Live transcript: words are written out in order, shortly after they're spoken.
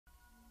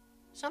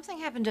Something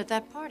happened at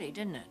that party,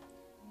 didn't it?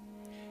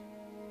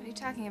 What are you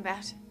talking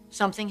about?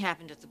 Something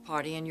happened at the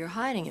party and you're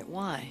hiding it.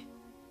 Why?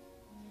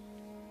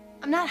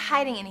 I'm not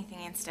hiding anything,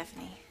 Aunt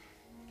Stephanie.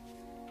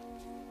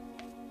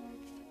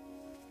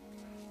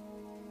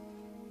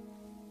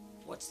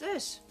 What's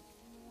this?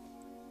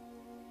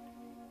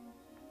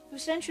 Who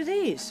sent you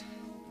these?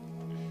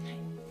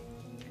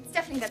 Aunt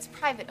Stephanie, that's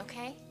private,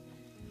 okay?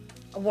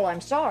 Well,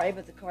 I'm sorry,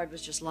 but the card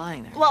was just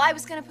lying there. Well, I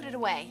was gonna put it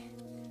away.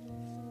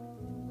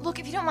 Look,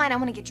 if you don't mind, I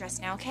want to get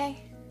dressed now,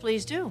 okay?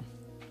 Please do.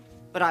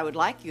 But I would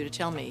like you to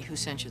tell me who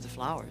sent you the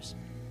flowers.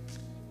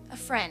 A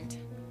friend.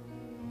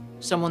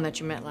 Someone that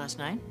you met last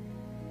night?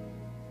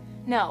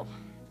 No.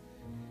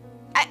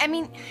 I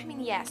mean,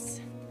 yes.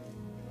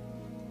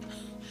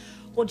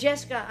 Well,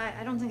 Jessica,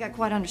 I don't think I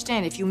quite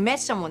understand. If you met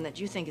someone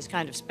that you think is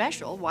kind of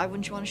special, why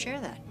wouldn't you want to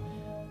share that?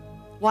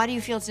 Why do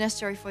you feel it's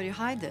necessary for you to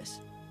hide this?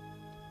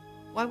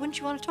 Why wouldn't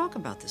you want to talk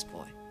about this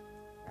boy?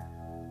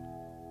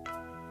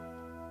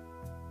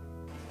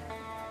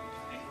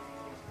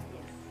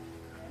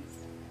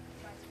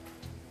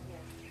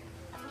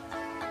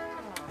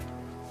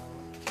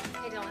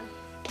 Hey, Dylan.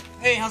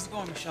 Hey, how's it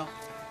going, Michelle?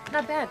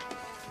 Not bad.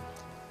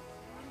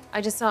 I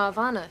just saw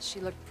Ivana.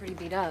 She looked pretty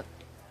beat up.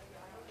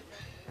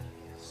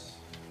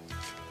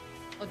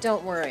 Well,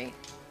 don't worry.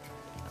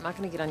 I'm not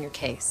gonna get on your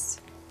case.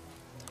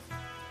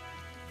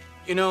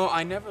 You know,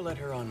 I never let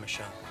her on,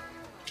 Michelle.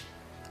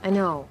 I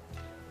know.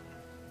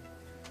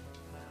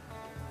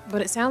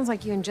 But it sounds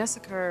like you and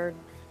Jessica are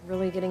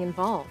really getting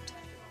involved.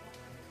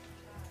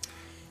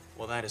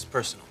 Well, that is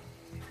personal.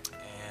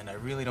 And I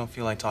really don't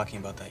feel like talking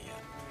about that yet.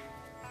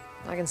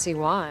 I can see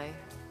why.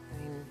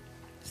 I mean,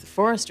 if the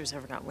Forresters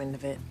ever got wind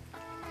of it.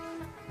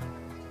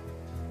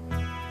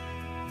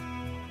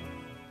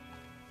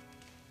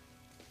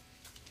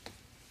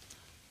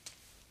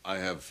 I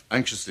have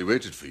anxiously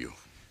waited for you.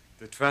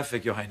 The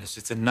traffic, Your Highness,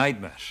 it's a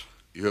nightmare.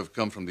 You have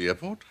come from the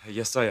airport?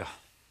 Yes, sire.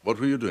 What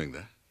were you doing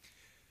there?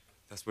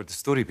 That's where the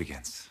story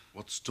begins.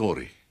 What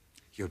story?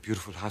 Your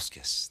beautiful house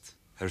guest.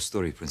 Her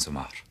story, Prince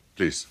Omar.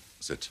 Please,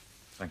 sit.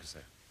 Thank you,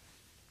 sire.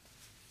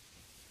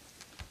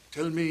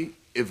 Tell me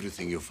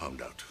everything you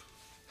found out.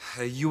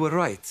 You were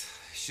right.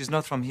 She's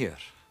not from here.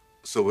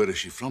 So where is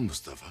she from,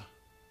 Mustafa?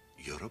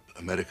 Europe?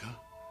 America?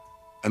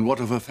 And what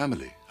of her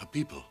family, her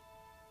people?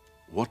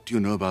 What do you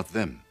know about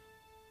them?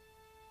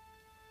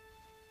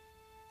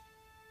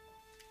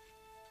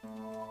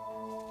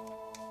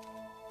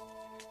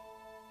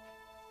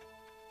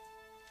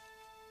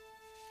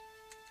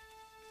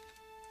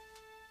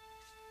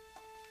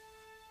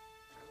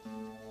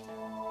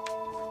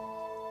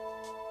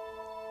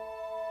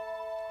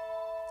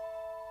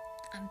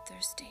 I'm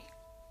thirsty.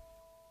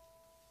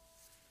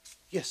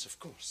 Yes, of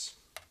course.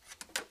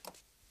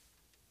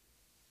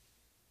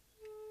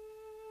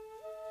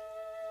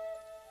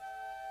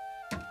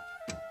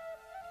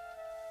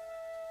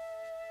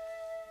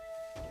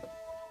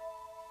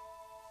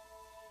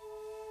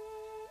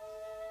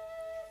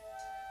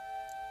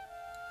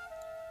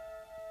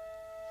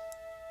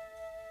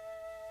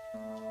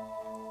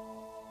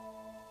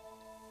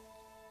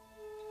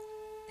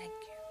 Thank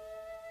you.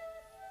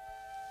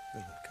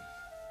 You're welcome.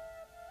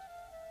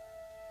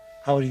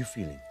 How are you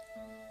feeling?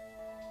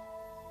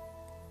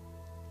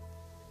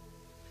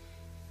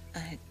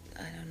 I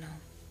don't know.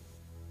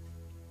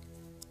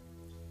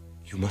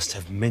 You must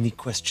have many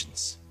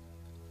questions.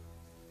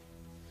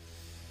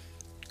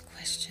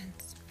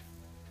 Questions?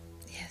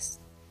 Yes.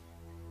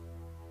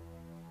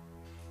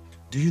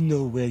 Do you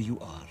know where you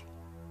are?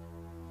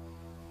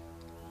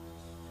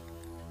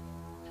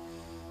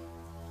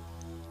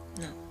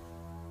 No.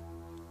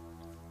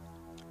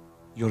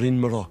 You're in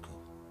Morocco,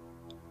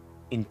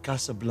 in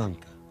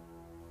Casablanca.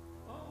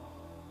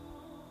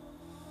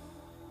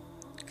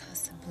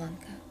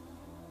 Casablanca?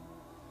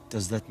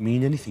 Does that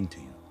mean anything to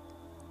you?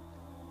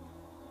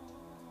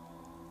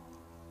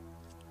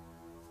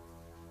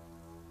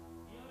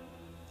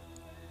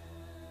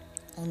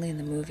 Only in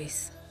the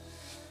movies.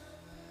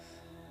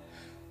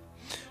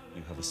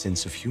 You have a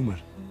sense of humor.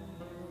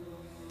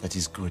 That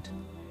is good.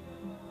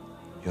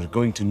 You're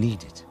going to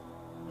need it.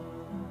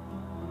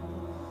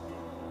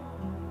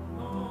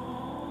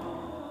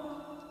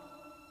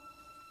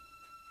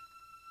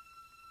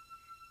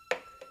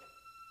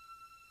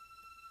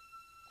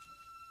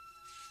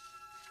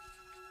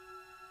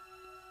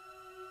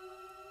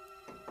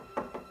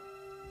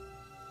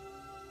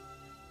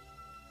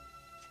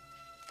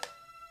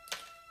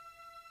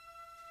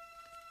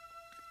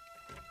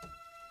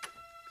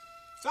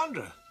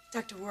 Sandra.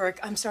 Dr. Warwick,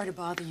 I'm sorry to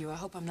bother you. I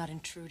hope I'm not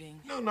intruding.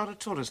 No, not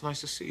at all. It's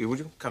nice to see you. Would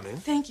you come in?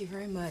 Thank you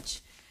very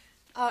much.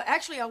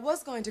 Actually, I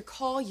was going to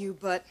call you,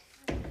 but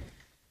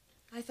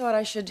I thought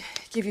I should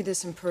give you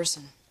this in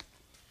person.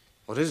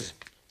 What is it?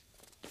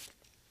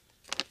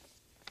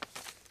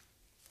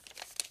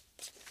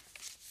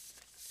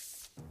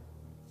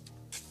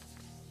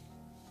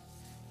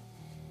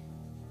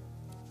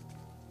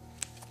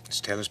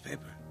 It's Taylor's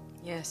paper.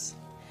 Yes.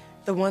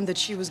 The one that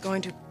she was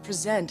going to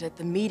present at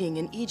the meeting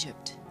in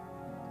Egypt.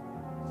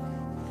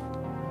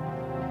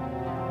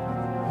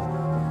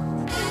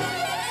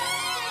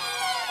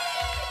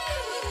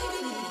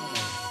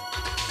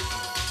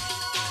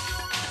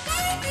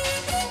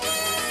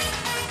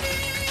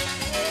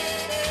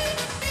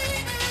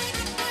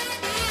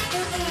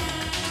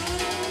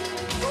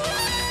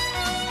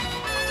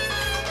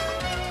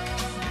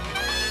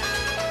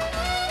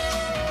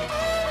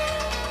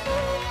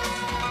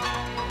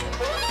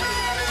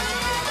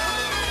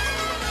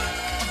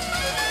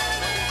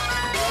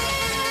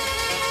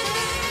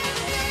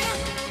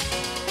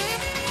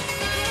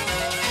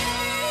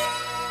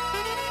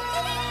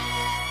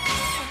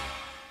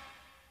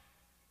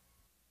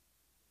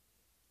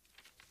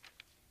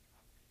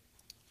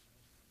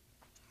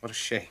 What a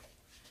shame.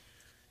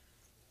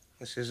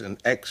 This is an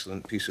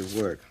excellent piece of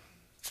work.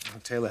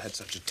 Taylor had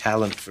such a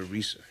talent for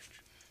research.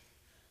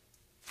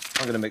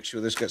 I'm going to make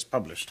sure this gets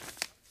published.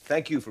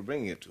 Thank you for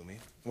bringing it to me.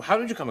 Well, how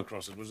did you come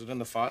across it? Was it in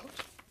the files?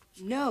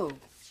 No.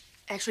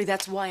 Actually,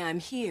 that's why I'm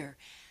here.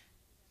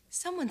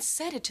 Someone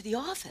sent it to the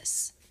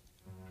office.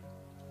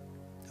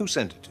 Who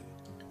sent it to you?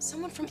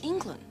 Someone from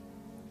England.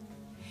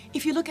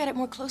 If you look at it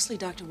more closely,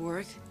 Dr.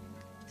 Warwick,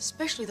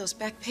 especially those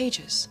back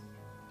pages.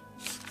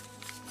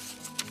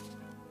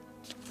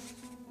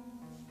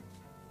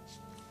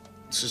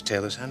 This is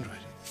Taylor's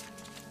handwriting.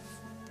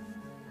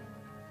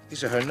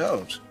 These are her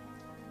notes.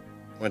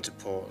 When to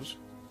pause,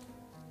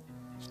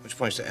 which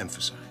points to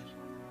emphasize.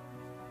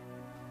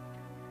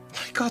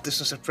 My God, this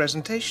is a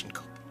presentation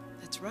copy.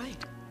 That's right.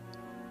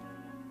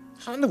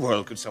 How in the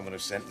world could someone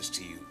have sent this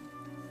to you?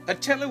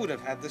 Taylor would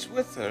have had this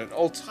with her at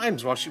all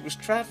times while she was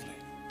traveling.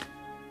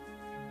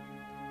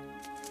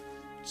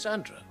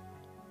 Sandra,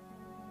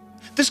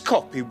 this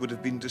copy would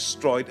have been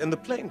destroyed in the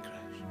plane crash.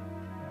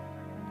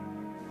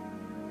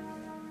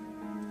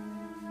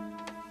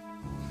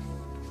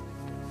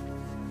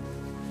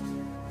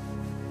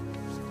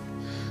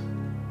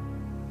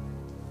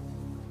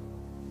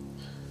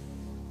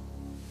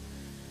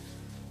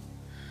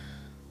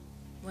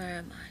 Where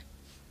am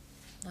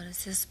I? What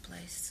is this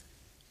place?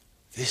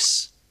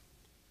 This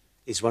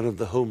is one of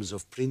the homes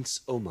of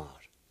Prince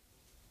Omar.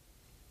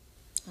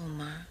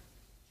 Omar.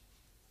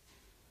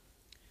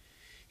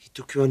 He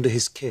took you under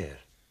his care.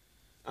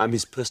 I'm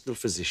his personal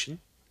physician,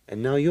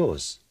 and now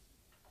yours.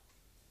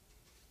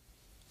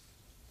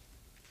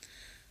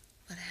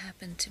 What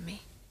happened to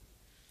me?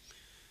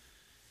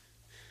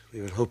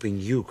 We were hoping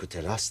you could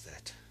tell us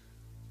that.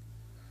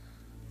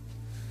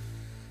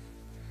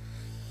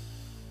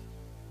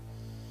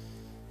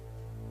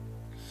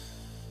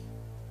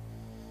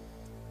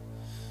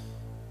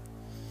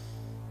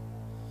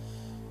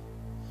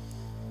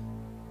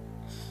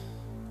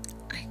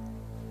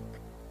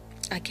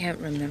 I can't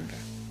remember.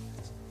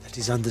 That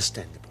is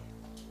understandable.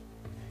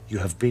 You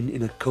have been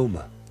in a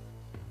coma.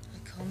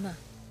 A coma?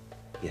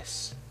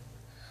 Yes,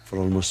 for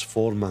almost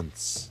 4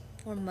 months.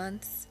 4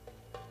 months?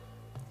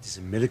 It is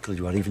a miracle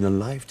you are even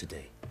alive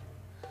today.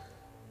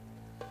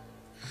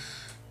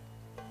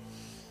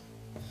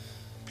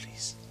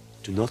 Please,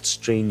 do not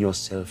strain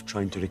yourself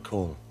trying to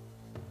recall.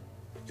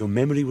 Your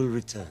memory will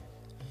return.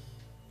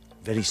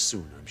 Very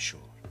soon, I'm sure.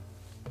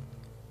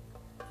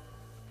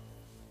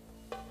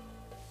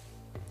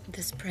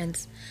 This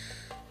prince,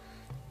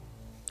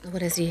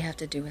 what does he have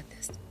to do with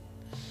this?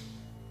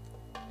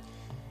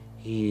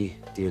 He,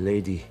 dear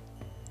lady,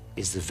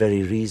 is the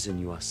very reason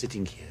you are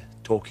sitting here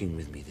talking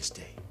with me this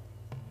day.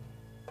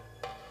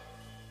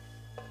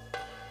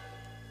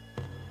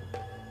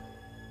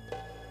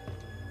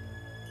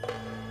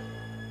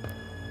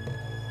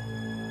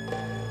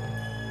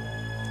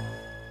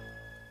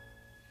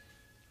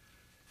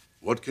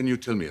 What can you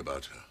tell me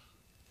about her?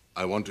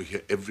 I want to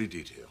hear every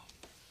detail.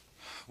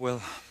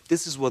 Well,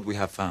 this is what we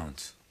have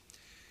found.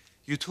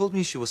 You told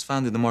me she was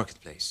found in the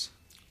marketplace.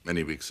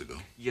 Many weeks ago.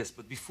 Yes,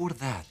 but before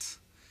that,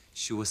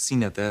 she was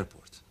seen at the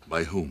airport.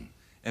 By whom?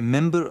 A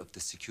member of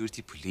the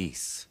security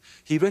police.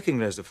 He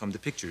recognized her from the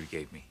picture you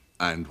gave me.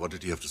 And what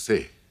did he have to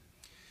say?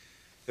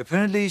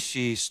 Apparently,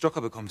 she struck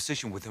up a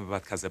conversation with him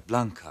about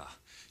Casablanca.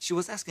 She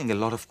was asking a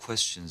lot of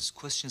questions,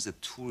 questions a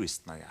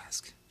tourist might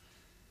ask.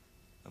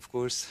 Of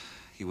course,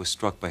 he was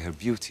struck by her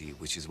beauty,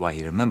 which is why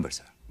he remembers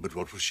her. But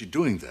what was she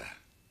doing there?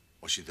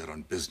 Was she there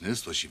on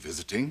business? Was she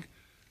visiting?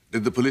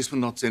 Did the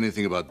policeman not say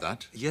anything about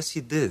that? Yes, he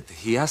did.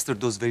 He asked her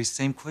those very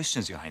same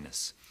questions, Your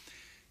Highness.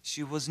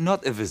 She was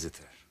not a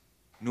visitor,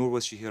 nor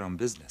was she here on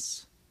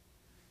business.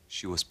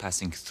 She was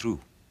passing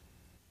through.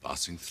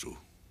 Passing through?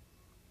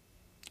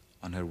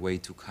 On her way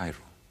to Cairo.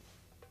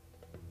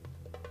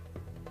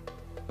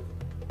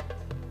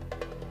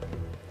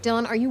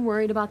 Dylan, are you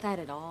worried about that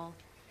at all?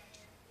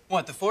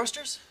 What, the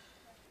Forresters?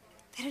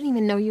 They don't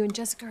even know you and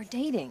Jessica are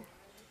dating.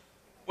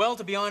 Well,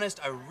 to be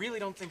honest, I really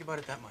don't think about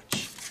it that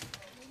much.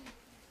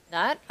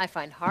 That I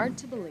find hard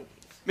to believe.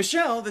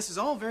 Michelle, this is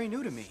all very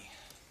new to me.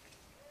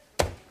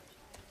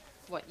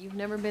 What, you've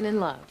never been in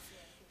love?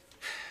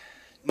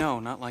 No,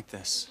 not like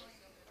this.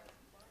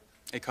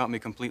 It caught me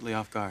completely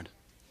off guard.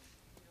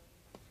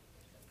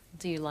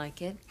 Do you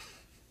like it?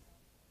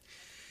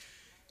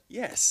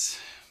 Yes.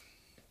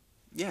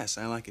 Yes,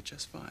 I like it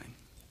just fine.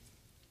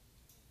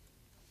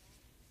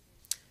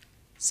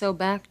 So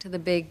back to the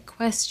big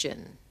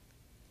question.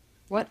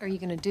 What are you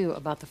going to do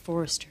about the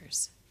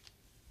Forresters?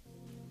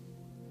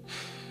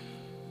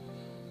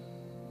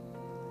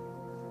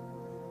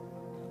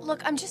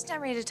 Look, I'm just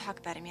not ready to talk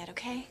about him yet,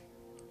 okay?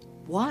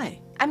 Why?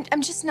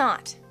 I'm just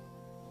not.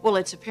 Well,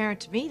 it's apparent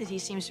to me that he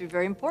seems to be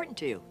very important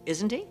to you,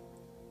 isn't he?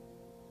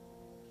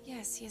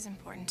 Yes, he is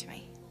important to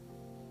me.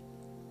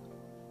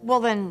 Well,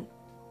 then,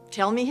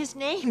 tell me his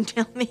name.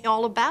 Tell me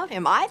all about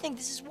him. I think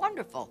this is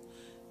wonderful.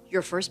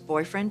 Your first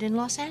boyfriend in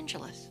Los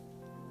Angeles.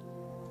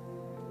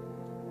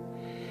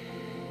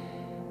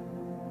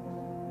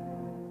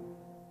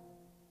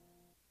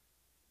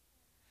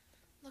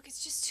 Look,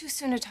 it's just too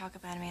soon to talk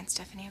about him, Aunt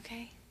Stephanie,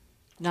 okay?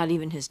 Not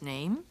even his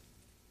name?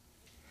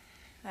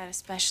 That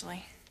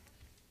especially.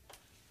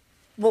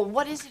 Well,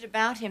 what is it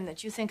about him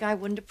that you think I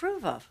wouldn't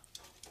approve of?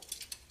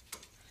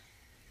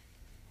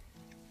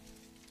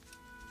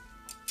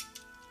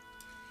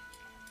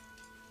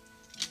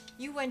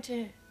 You went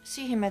to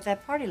see him at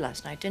that party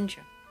last night, didn't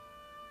you?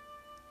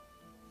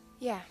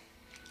 Yeah.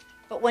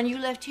 But when you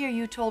left here,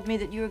 you told me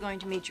that you were going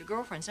to meet your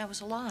girlfriends. That was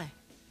a lie.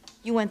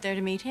 You went there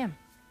to meet him.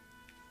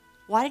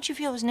 Why did you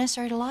feel it was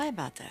necessary to lie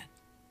about that?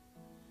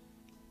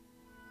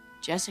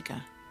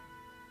 Jessica.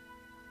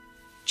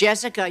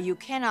 Jessica, you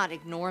cannot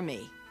ignore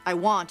me. I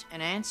want an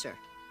answer.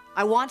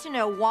 I want to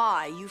know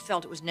why you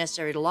felt it was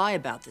necessary to lie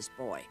about this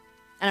boy.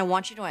 And I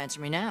want you to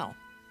answer me now.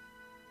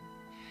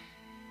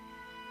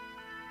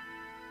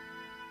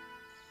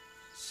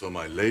 So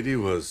my lady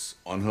was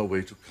on her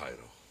way to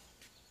Cairo.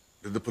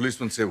 Did the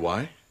policeman say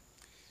why?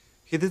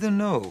 He didn't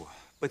know,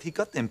 but he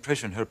got the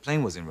impression her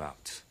plane was en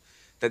route,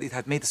 that it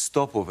had made a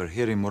stopover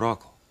here in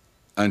Morocco.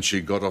 And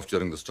she got off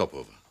during the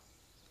stopover?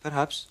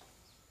 Perhaps.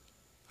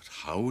 But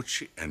how would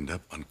she end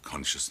up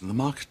unconscious in the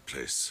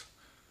marketplace?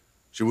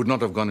 She would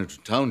not have gone into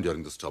town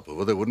during the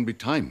stopover. There wouldn't be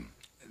time.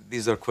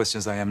 These are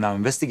questions I am now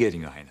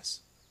investigating, Your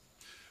Highness.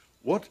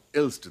 What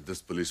else did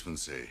this policeman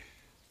say?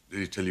 Did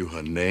he tell you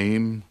her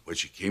name, where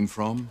she came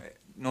from?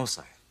 No,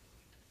 sire.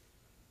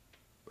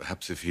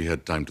 Perhaps if he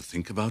had time to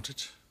think about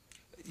it?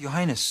 Your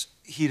Highness,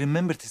 he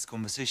remembered his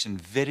conversation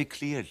very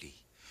clearly,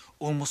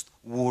 almost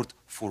word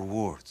for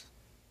word.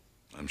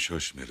 I'm sure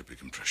she made a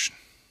big impression.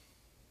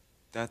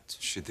 That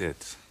she did.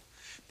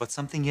 But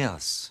something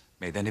else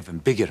made an even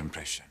bigger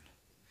impression.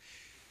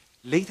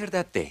 Later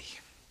that day,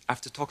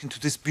 after talking to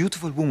this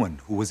beautiful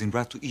woman who was en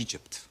route to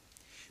Egypt,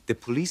 the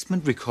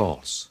policeman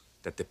recalls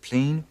that the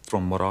plane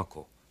from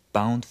Morocco,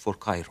 bound for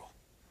Cairo,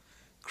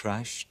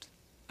 crashed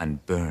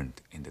and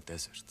burned in the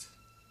desert.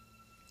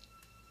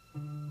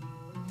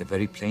 The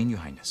very plane, Your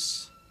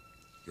Highness,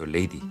 your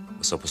lady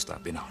was supposed to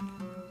have been on.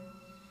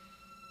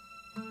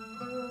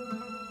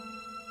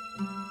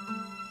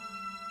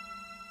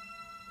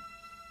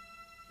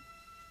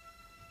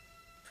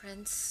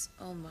 Prince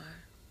Omar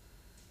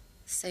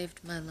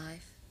saved my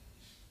life.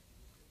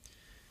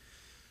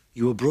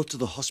 You were brought to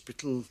the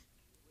hospital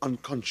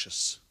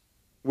unconscious,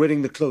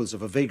 wearing the clothes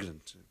of a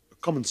vagrant, a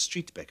common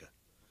street beggar.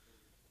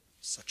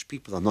 Such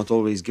people are not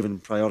always given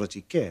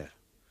priority care.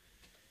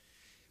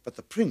 But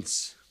the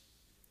prince,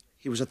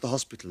 he was at the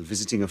hospital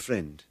visiting a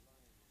friend.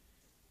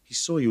 He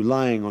saw you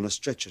lying on a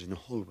stretcher in a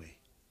hallway.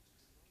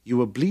 You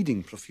were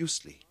bleeding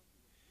profusely.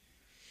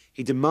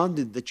 He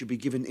demanded that you be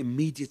given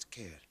immediate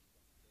care.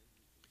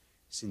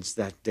 Since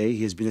that day,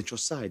 he has been at your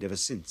side ever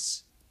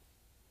since.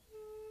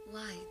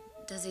 Why?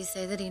 Does he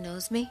say that he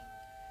knows me?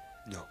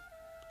 No.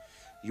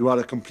 You are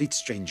a complete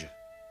stranger.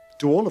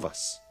 To all of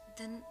us.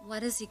 Then why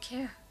does he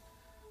care?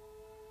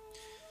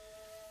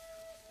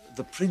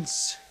 The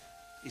prince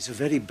is a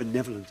very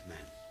benevolent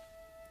man.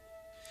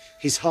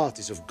 His heart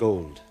is of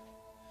gold.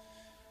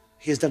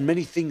 He has done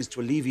many things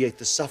to alleviate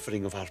the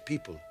suffering of our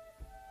people.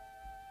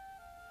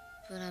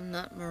 But I'm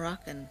not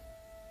Moroccan,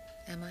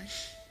 am I?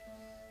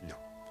 No.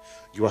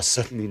 You are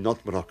certainly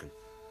not Moroccan.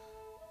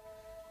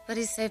 But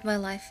he saved my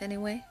life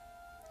anyway.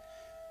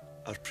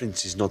 Our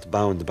prince is not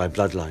bound by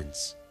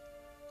bloodlines.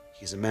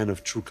 He is a man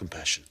of true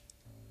compassion.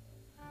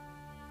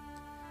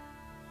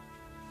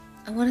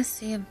 I want to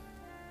see him.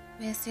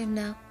 May I see him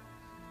now?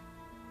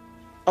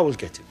 I will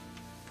get him.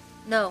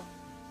 No.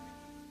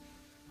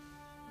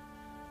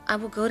 I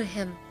will go to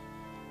him.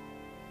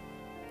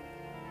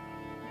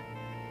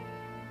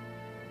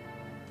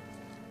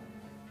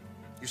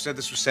 You said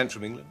this was sent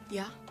from England?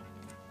 Yeah?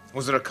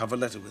 Was there a cover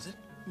letter with it?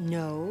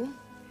 No.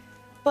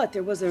 But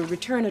there was a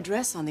return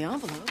address on the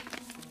envelope.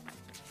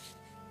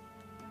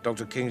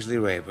 Dr. Kingsley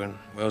Rayburn,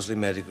 Wellesley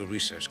Medical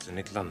Research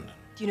Clinic, London.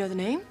 Do you know the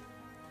name?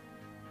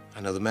 I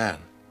know the man.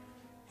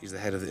 He's the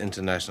head of the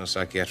International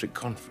Psychiatric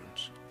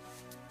Conference.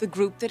 The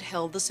group that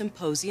held the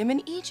symposium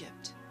in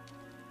Egypt.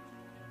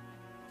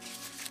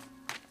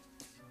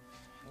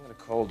 I'm going to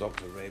call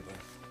Dr. Rayburn.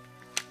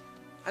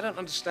 I don't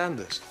understand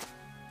this.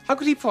 How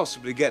could he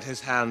possibly get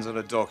his hands on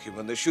a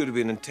document that should have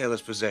been in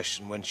Taylor's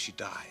possession when she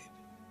died?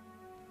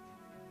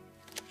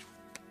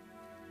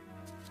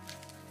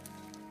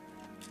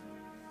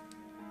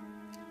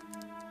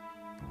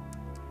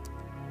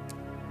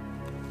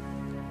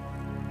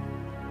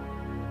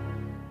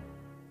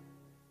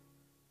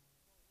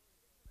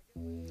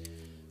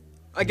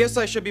 I guess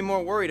I should be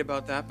more worried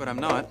about that, but I'm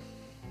not.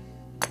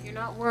 You're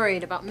not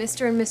worried about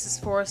Mr. and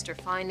Mrs. Forrester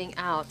finding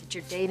out that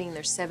you're dating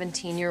their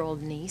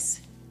 17-year-old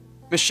niece?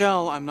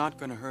 Michelle, I'm not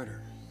gonna hurt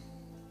her.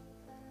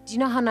 Do you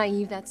know how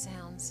naive that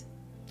sounds?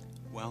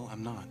 Well,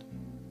 I'm not.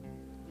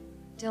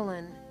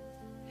 Dylan,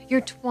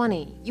 you're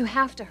 20. You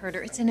have to hurt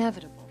her. It's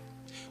inevitable.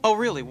 Oh,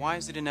 really? Why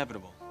is it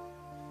inevitable?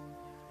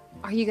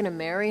 Are you gonna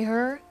marry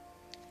her?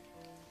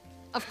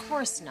 Of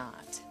course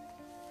not.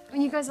 I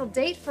mean, you guys will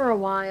date for a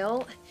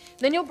while,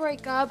 then you'll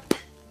break up,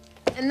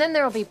 and then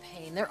there'll be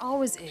pain. There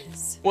always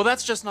is. Well,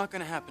 that's just not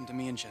gonna happen to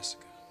me and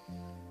Jessica.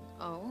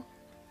 Oh?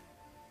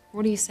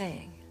 What are you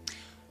saying?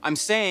 I'm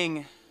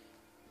saying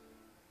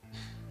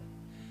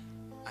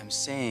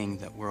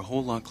that we're a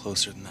whole lot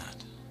closer than that.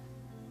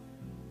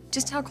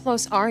 Just how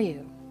close are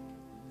you?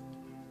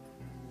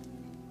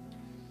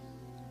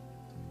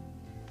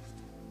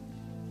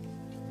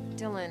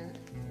 Dylan,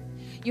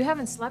 you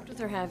haven't slept with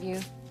her, have you?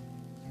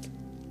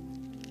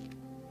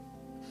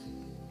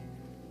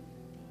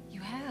 You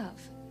have.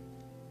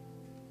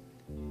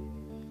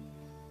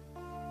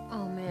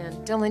 Oh, man.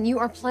 Dylan, you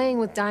are playing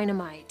with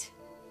dynamite.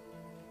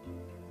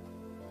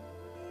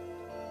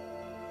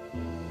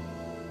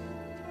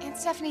 Aunt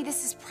Stephanie,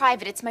 this is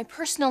private. It's my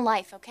personal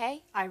life,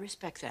 okay? I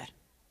respect that.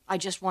 I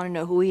just want to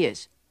know who he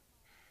is.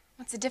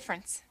 What's the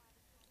difference?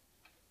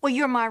 Well,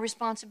 you're my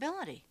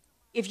responsibility.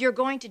 If you're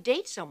going to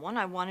date someone,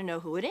 I want to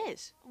know who it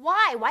is.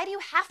 Why? Why do you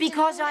have to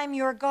Because know? I'm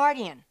your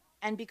guardian,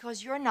 and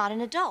because you're not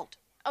an adult.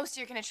 Oh, so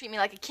you're gonna treat me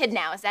like a kid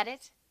now, is that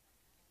it?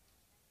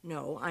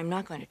 No, I'm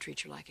not going to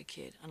treat you like a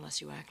kid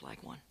unless you act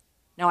like one.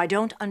 Now, I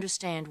don't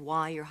understand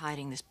why you're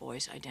hiding this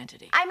boy's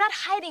identity. I'm not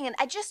hiding it.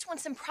 I just want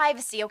some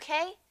privacy,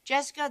 okay?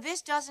 Jessica,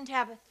 this doesn't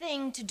have a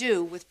thing to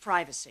do with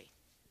privacy.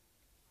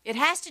 It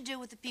has to do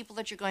with the people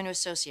that you're going to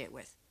associate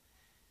with.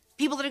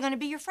 People that are going to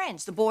be your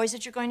friends, the boys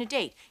that you're going to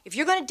date. If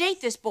you're going to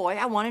date this boy,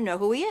 I want to know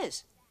who he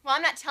is. Well,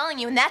 I'm not telling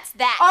you, and that's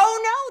that. Oh,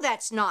 no,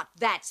 that's not.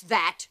 That's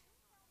that.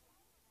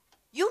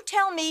 You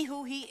tell me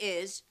who he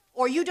is,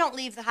 or you don't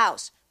leave the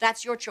house.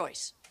 That's your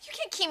choice. You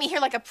can't keep me here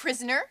like a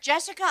prisoner.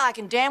 Jessica, I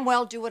can damn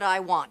well do what I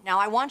want. Now,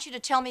 I want you to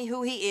tell me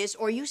who he is,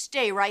 or you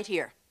stay right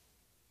here.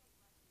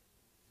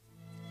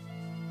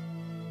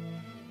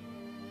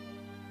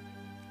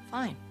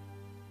 Fine.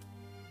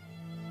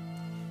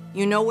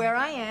 You know where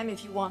I am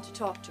if you want to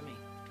talk to me.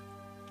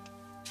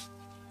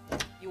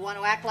 You want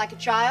to act like a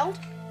child?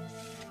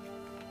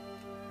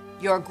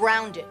 You're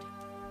grounded.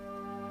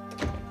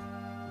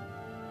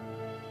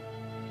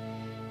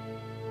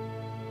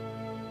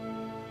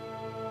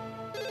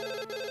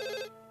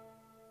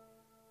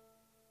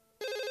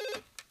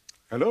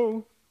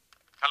 Hello?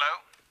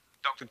 Hello?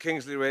 Dr.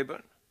 Kingsley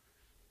Rayburn?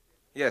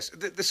 Yes,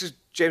 this is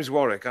James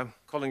Warwick. I'm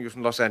calling you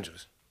from Los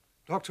Angeles.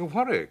 Dr.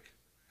 Warwick,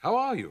 how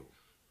are you?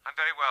 I'm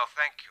very well,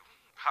 thank you.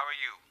 How are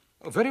you?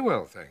 Oh, very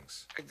well,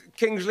 thanks.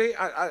 Kingsley,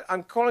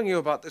 I'm calling you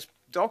about this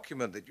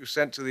document that you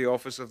sent to the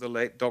office of the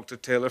late Dr.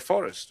 Taylor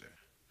Forrester.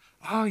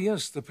 Ah,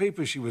 yes, the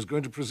paper she was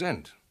going to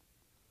present.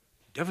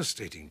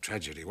 Devastating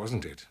tragedy,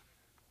 wasn't it?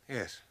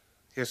 Yes.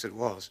 Yes, it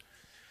was.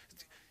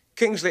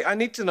 Kingsley, I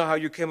need to know how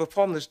you came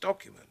upon this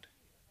document.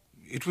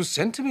 It was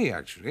sent to me,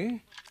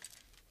 actually.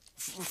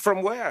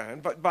 From where?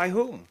 And by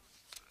whom?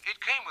 It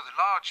came with a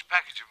large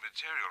package of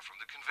material from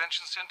the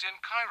convention center in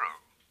Cairo.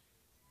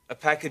 A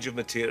package of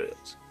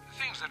materials?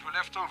 Things that were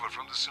left over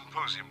from the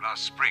symposium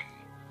last spring.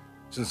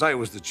 Since I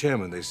was the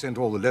chairman, they sent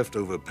all the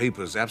leftover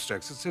papers,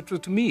 abstracts, etc.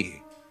 to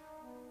me.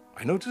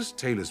 I noticed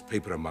Taylor's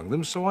paper among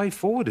them, so I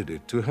forwarded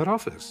it to her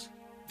office.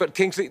 But,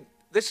 Kingsley,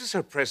 this is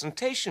her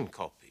presentation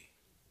copy.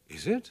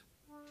 Is it?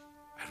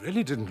 I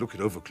really didn't look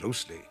it over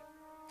closely.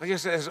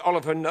 Yes, there's all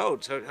of her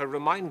notes, her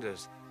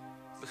reminders.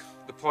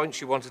 The point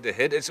she wanted to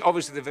hit. It's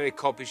obviously the very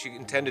copy she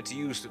intended to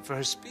use for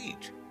her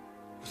speech.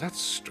 Well, that's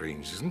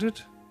strange, isn't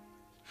it?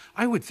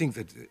 I would think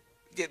that...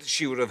 Yet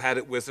she would have had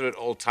it with her at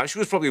all times. She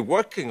was probably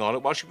working on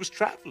it while she was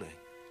traveling.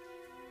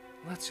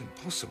 Well, that's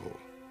impossible.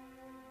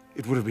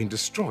 It would have been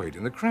destroyed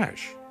in the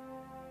crash.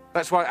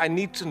 That's why I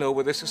need to know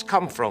where this has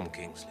come from,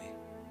 Kingsley.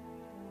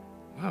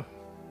 Well,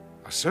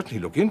 I'll certainly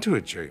look into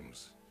it,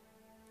 James.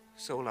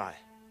 So will I.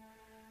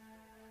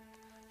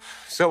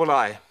 So will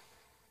I.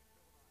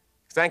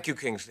 Thank you,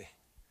 Kingsley.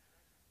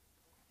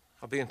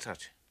 I'll be in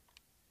touch.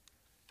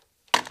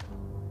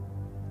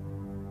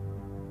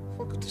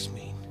 What could this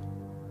mean?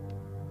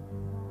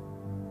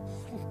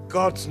 What in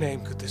God's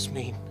name could this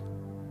mean?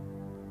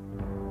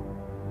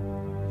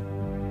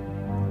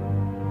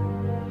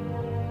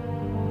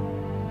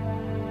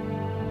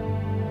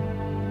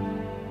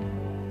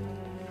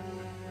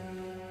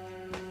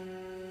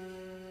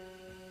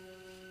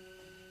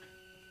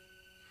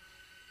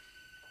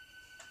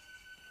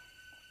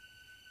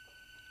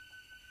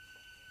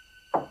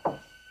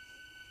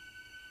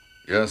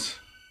 Yes?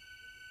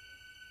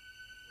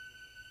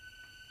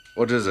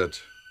 What is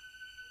it?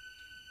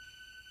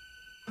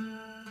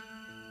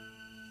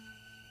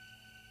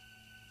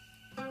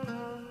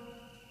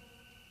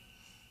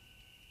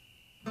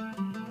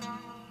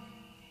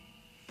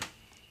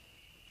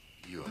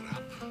 You're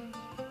up.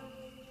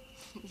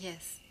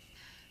 Yes.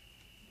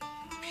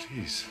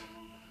 Please.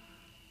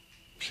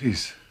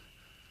 Please.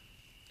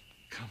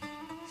 Come,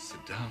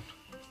 sit down.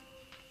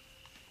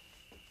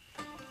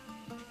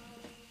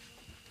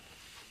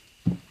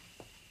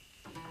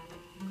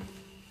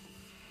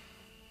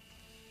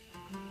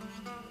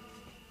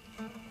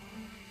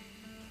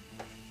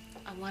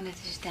 I wanted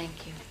to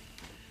thank you.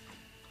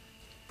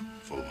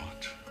 For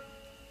what?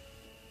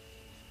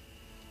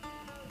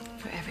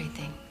 For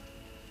everything.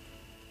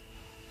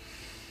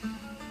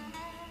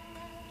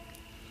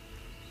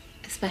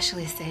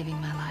 Especially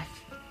saving my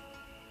life.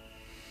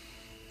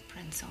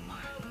 Prince Omar.